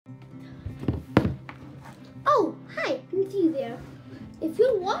see you there. If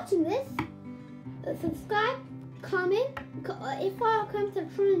you're watching this, subscribe, comment. If our comments are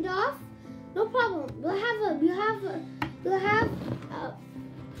turned off, no problem. We'll have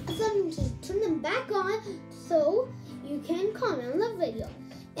something to turn them back on so you can comment on the video.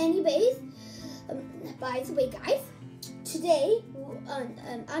 Anyways, by the way, guys, today,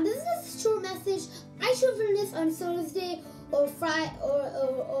 this is a short message. I should have written this on Thursday or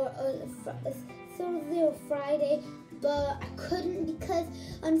Friday but I couldn't because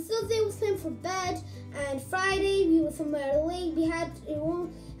on Thursday we was planning for bed, and Friday we were somewhere late.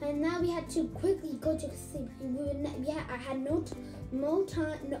 And now we had to quickly go to sleep. I had no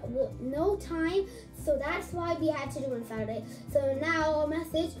time, so that's why we had to do it on Saturday. So now our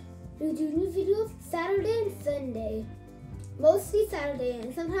message: we do new videos Saturday and Sunday, mostly Saturday,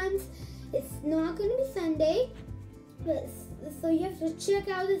 and sometimes it's not going to be Sunday. But so you have to check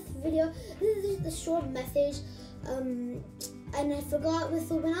out this video. This is just a short message. And I forgot.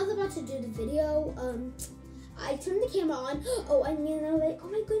 So when I was about to do the video, I turned the camera on. Oh, and like, oh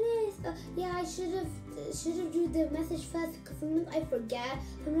my goodness. Yeah, I should have do the message first because sometimes I forget.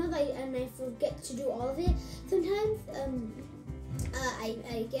 Sometimes I forget to do all of it. Sometimes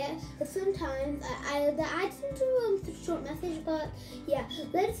I get. But sometimes I didn't do the short message. But yeah,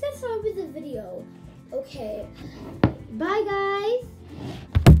 let's get started with the video. Okay. Bye, guys.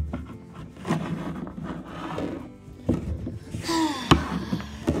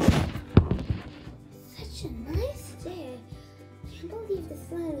 Such a nice day. I can't believe the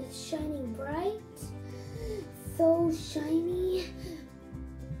sun is shining bright. So shiny.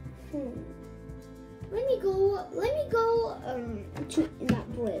 Let me go to that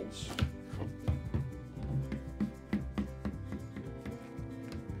bridge.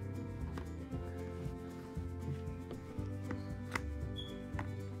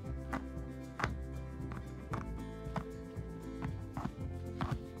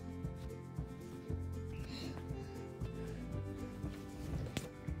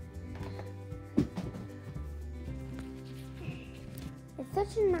 It's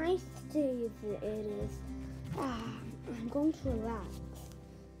such a nice day it is. I'm going to relax.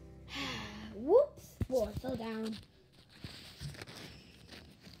 Whoops! Whoa, I fell down.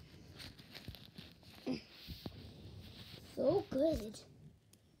 So good.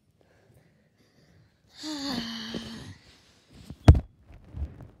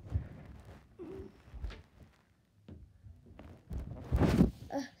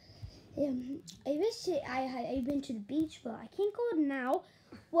 I wish I'd been to the beach, but I can't go now.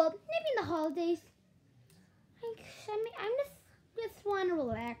 Well, maybe in the holidays. I'm just want to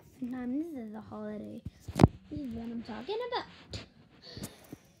relax sometimes. This is a holiday. This is what I'm talking about.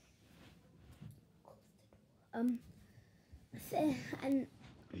 And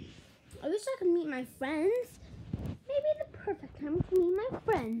I wish I could meet my friends. Maybe the perfect time to meet my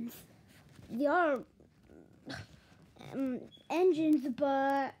friends. They are engines,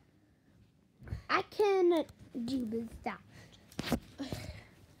 but I can do with that.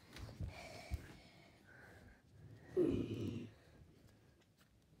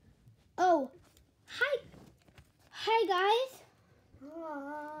 Oh, hi guys.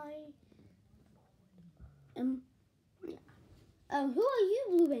 Hi. Who are you,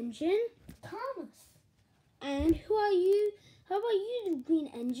 Blue Engine? Thomas. And who are you? How about you, Green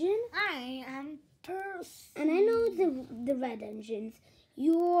Engine? I am Percy. And I know the Red Engines.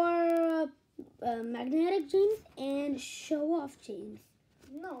 You're Magnetic James and Show Off James.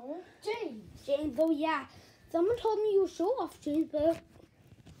 No, James. James, oh yeah. Someone told me you were Show Off James, but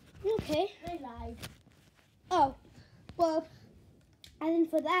okay. I lied. Oh, well, and then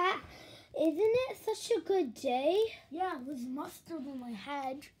for that, isn't it such a good day? Yeah, it was mustard on my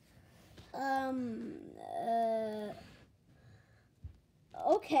head.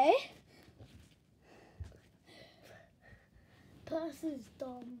 Okay. Percy's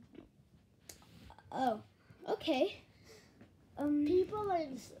dumb. Oh, okay. Some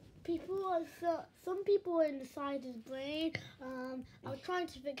people are inside his brain. I was trying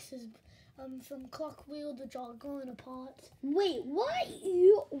to fix his some clock wheels which are going apart. Wait, what?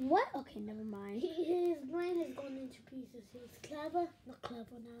 What? Okay, never mind. His brain has gone into pieces. He's clever, not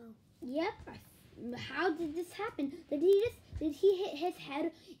clever now. Yep. How did this happen? Did he hit his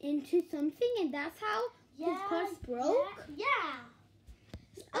head into something and that's how his parts broke? Yeah.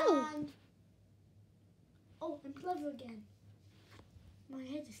 Oh. Oh, I'm clever again. My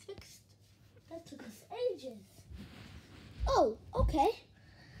head is fixed. That took us ages. Oh, okay.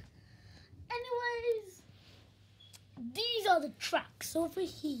 Anyways, these are the tracks over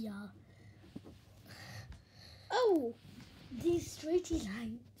here. Oh, these straighty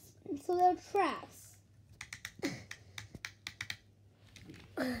lines. so they're tracks.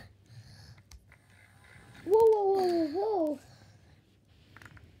 Whoa, whoa, whoa, whoa.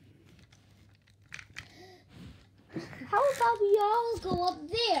 How about we all go up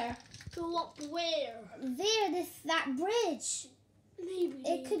there? Go up where? There, that bridge. Maybe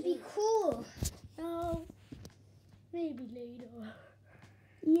It could be cool. No. Maybe later.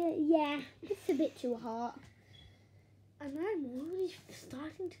 Yeah, it's a bit too hot. And I'm already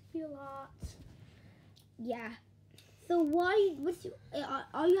starting to feel hot. Yeah. So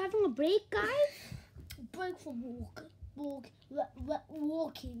are you having a break, guys? Break from walking.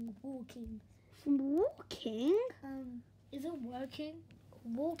 From walking? Is it working?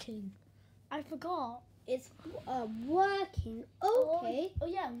 Walking. I forgot. It's working. Okay. Oh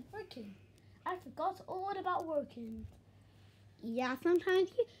yeah, working. I forgot all about working. Yeah,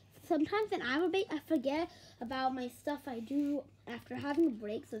 sometimes when I'm a break, I forget about my stuff I do after having a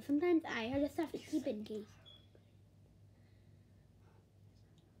break. So sometimes I just have to keep it in case.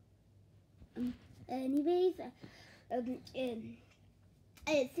 Anyways,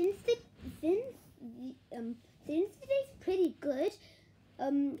 since today's pretty good,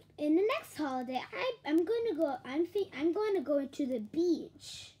 in the next holiday, I'm going to go to the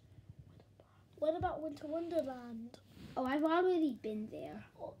beach. What about Winter Wonderland? Oh, I've already been there.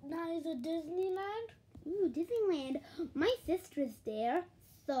 Oh, now is it Disneyland? Ooh, Disneyland. My sister's there,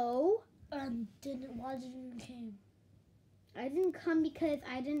 so Why didn't you come? I didn't come because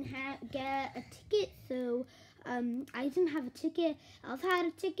I didn't get a ticket. So I didn't have a ticket. Elsa had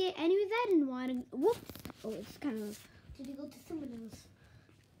a ticket. Anyways, I didn't want to. Whoops. Oh, it's kind of. Did you go to someone else?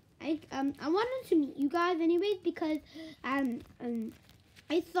 I wanted to meet you guys anyways because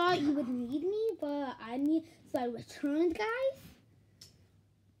I thought you would need me, but so I returned, guys.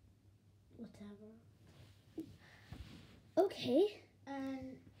 Whatever. Okay.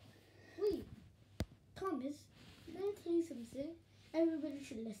 And wait, Thomas, let me tell you something. Everybody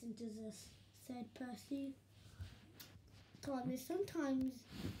should listen to this, said Percy. Thomas, sometimes,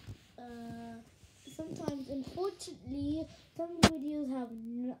 unfortunately, some videos have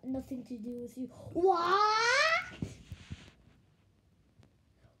nothing to do with you. What?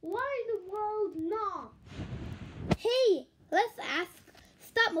 Why in the world not? Hey, let's ask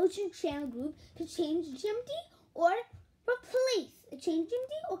Stop Motion Channel Group to change Jim D or replace change Jim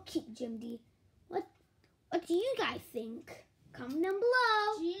D or keep Jim D. What do you guys think? Comment down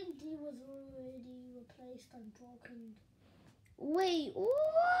below. GMD was already replaced and broken. Wait,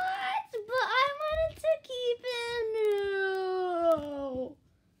 what? But I wanted to keep it new.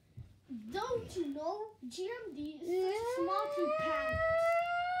 Don't you know? GMD is such a smarty pants.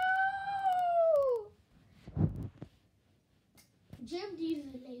 GMD is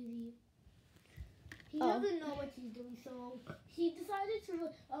lazy. He doesn't know what he's doing, so he decided to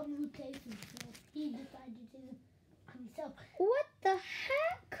replace himself. He decided to himself. What the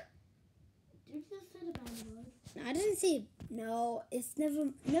heck? Did you just say the bad word? No, I didn't say no. It's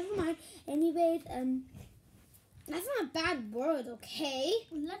never mind. Anyways, that's not a bad word, okay?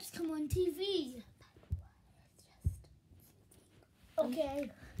 Let's come on TV. Okay.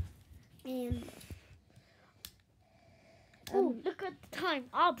 And Oh, look at the time.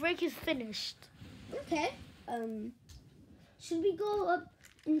 Our break is finished. okay. Should we go up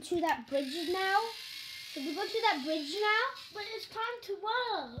into that bridge now? Should we go to that bridge now? But it's time to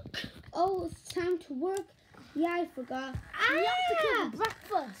work. Oh, it's time to work. Yeah, I forgot. We have to cook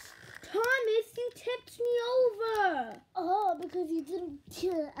breakfast. Thomas, you tipped me over. Oh, because you didn't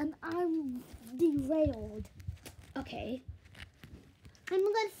chill and I'm derailed. Okay. I'm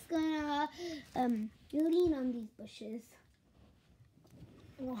just gonna lean on these bushes.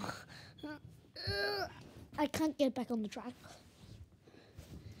 I can't get back on the track.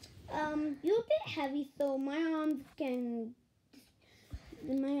 You're a bit heavy, so my arms can.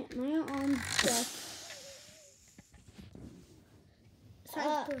 My arms just.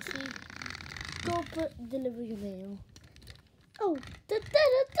 Sorry, Percy. Go deliver your mail. Oh.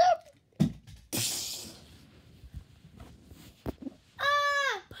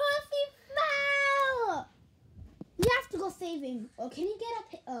 Ah! Percy fell! You have to go save him. Or can he get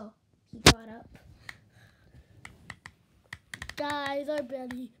up? Oh, he got up. Guys, I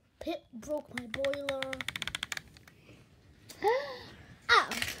barely broke my boiler. Ow!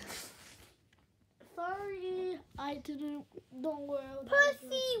 Sorry, I didn't. Don't worry.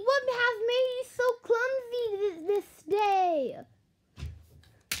 Percy, what has made you so clumsy this day?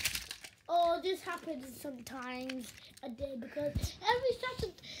 Oh, this happens sometimes a day because every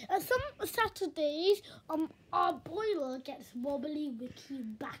Saturday, some Saturdays, our boiler gets wobbly, wicky,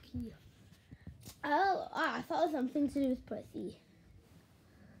 backy. Oh, I thought it was something to do with Percy.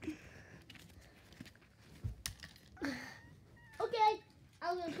 Okay,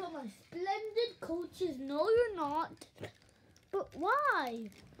 I'll are my splendid coaches. No, you're not. But why?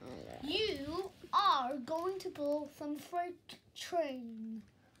 You are going to build some freight train.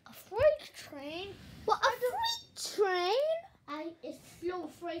 A freight train? What, a freight train? It's slow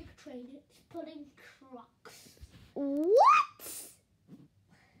freight train. It's pulling trucks. What?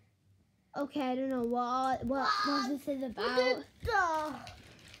 Okay, I don't know what this is about.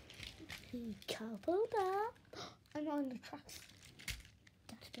 Couple that. I'm on the tracks.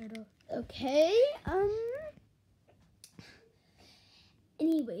 That's better. Okay.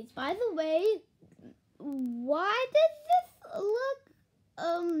 Anyways, by the way, why does this look?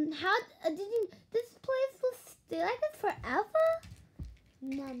 How did you? This place will stay like this forever?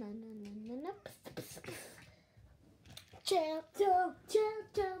 No.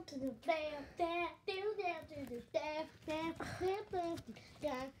 Jump to the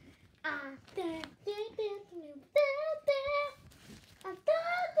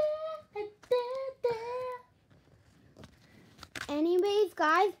Anyways,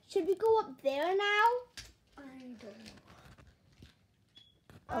 guys, should we go up there now? I don't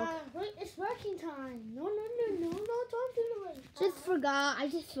know. Wait, it's working time. No, don't do the race. I just forgot. I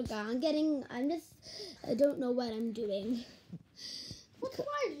don't know what I'm doing. What do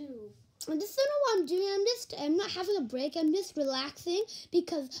I do? I just don't know what I'm doing. I'm not having a break. I'm just relaxing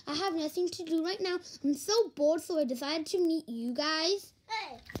because I have nothing to do right now. I'm so bored, so I decided to meet you guys.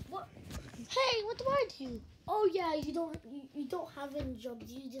 Hey, what do I do? Oh yeah, you don't have any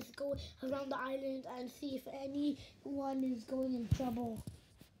jobs. You just go around the island and see if anyone is going in trouble.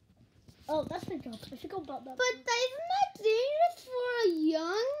 Oh, that's my job. I should go about that. But isn't that dangerous for a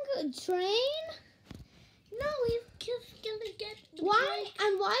young train? No, he's just gonna get. Why?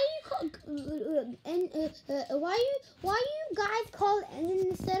 And why are you why you guys called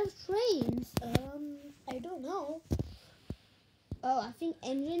engines instead of trains? I don't know. Oh, I think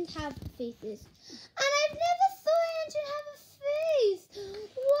engines have faces. And I've never saw an engine have a face.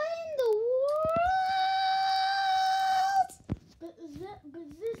 What in the world? But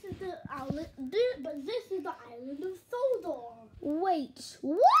this is the island. But this is the island of Sodor. Wait,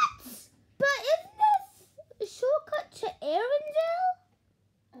 what? But isn't this a shortcut to Arendelle?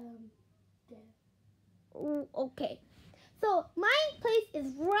 Yeah. Okay. So my place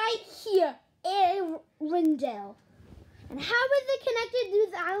is right here, Arendelle. And how is it connected to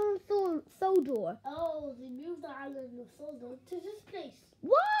the island of Sodor? Oh, they moved the island of Sodor to this place.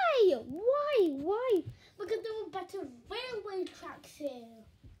 Why? Because there were better railway tracks here.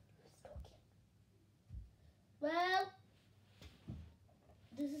 Well,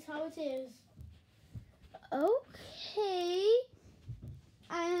 this is how it is. Okay.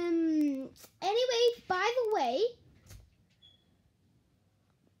 Anyways, by the way,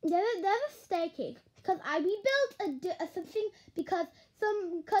 there's a staircase because we built something because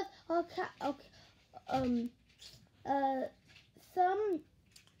our castle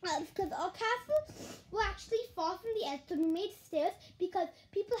were actually far from the edge, so we made stairs because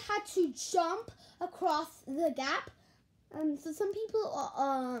people had to jump across the gap. So some people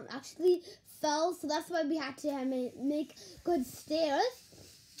actually fell, so that's why we had to make good stairs.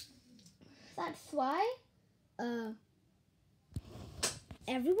 That's why.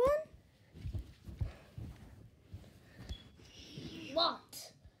 Everyone?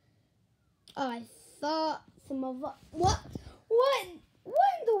 What? Oh, I thought some of us. What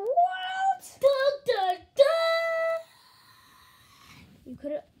in the world? You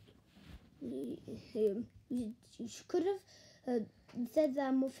could have. You could have said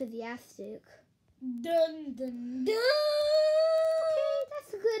that more enthusiastic. Dun dun dun. Okay,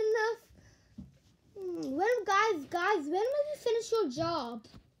 that's good enough. Guys, when will you finish your job?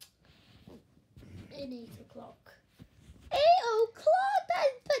 In 8 o'clock. 8 o'clock? That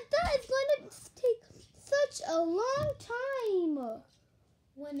is going to take such a long time.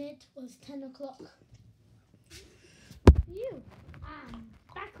 When it was 10 o'clock. I'm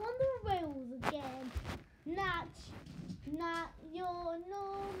back on the rails again. Not your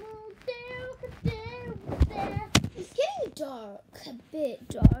normal there. It's getting dark, a bit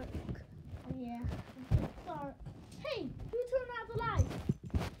dark. Yeah, a bit dark. Hey, who turned out the lights?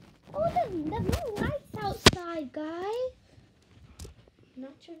 Oh, there's no lights outside, guy.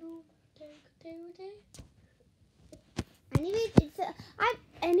 Not your normal there.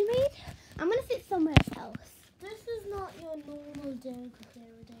 Anyways, I'm gonna sit somewhere else. This is not your normal there.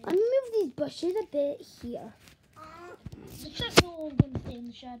 I'm gonna move these bushes a bit here. The chest are all going to stay in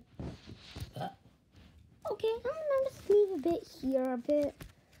the shed. Okay, I'm gonna just move a bit here, a bit.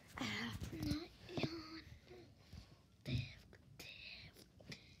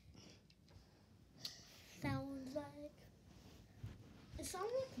 Sounds like It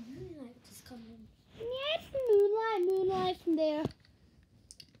sounds like moonlight is coming. Yeah, it's moonlight from there.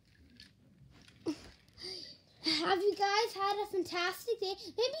 Have you guys had a fantastic day?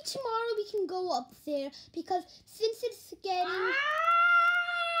 Maybe tomorrow we can go up there because since it's getting...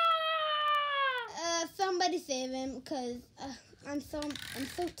 somebody save him because I'm so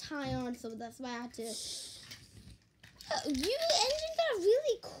tired, so that's why I had to. You engines are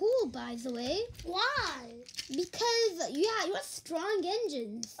really cool, by the way. Why? Because you have strong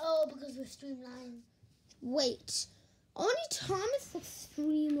engines. Oh, because we're streamlined. Wait, only Thomas looks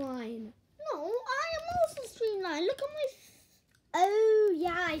streamlined. No, I am also streamlined. Look at my. Oh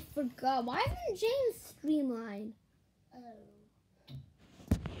yeah, I forgot. Why isn't James streamlined? Oh.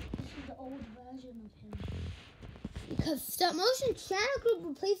 This is the old version of him. Because Stop Motion Channel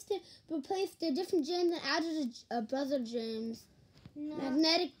Group replaced a different James and added a brother James, No.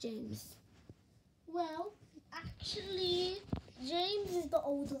 Magnetic James. Well, actually, James is the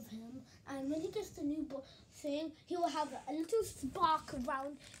old of him, and when he gets the new thing, he will have a little spark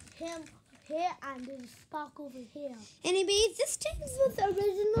around him here and a spark over here. Anyways, this James was the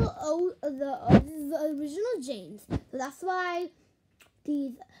original James. So that's why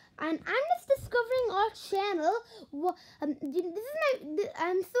these. And I'm just discovering our channel.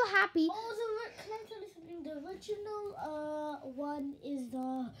 I'm so happy. Oh, can I tell you something? The original one is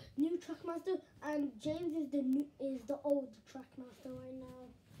the new Trackmaster, and James is the old Trackmaster right now.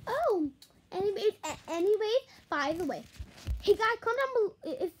 Oh, anyways, by the way, hey guys, comment down below.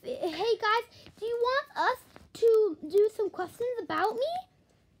 Hey guys, do you want us to do some questions about me?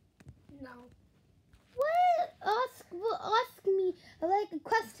 No. Ask me like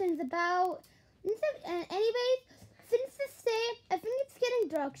questions about. Anyways, since this day, I think it's getting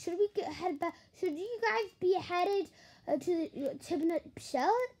dark. Should we head back? Should you guys be headed to the Tibnut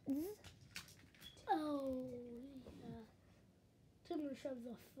Shell? Oh, yeah. Timber shells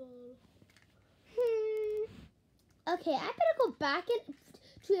are full. Okay, I better go back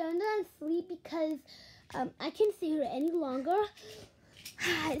to Yolanda and sleep because I can't stay here any longer.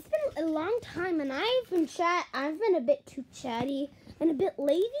 It's been a long time, and I've been a bit too chatty and a bit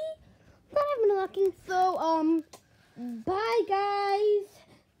lazy. But I've been looking. So bye guys.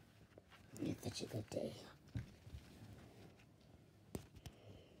 It's such a good day.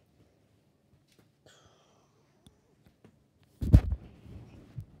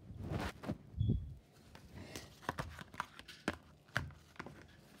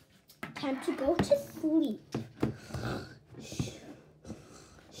 Time to go to sleep.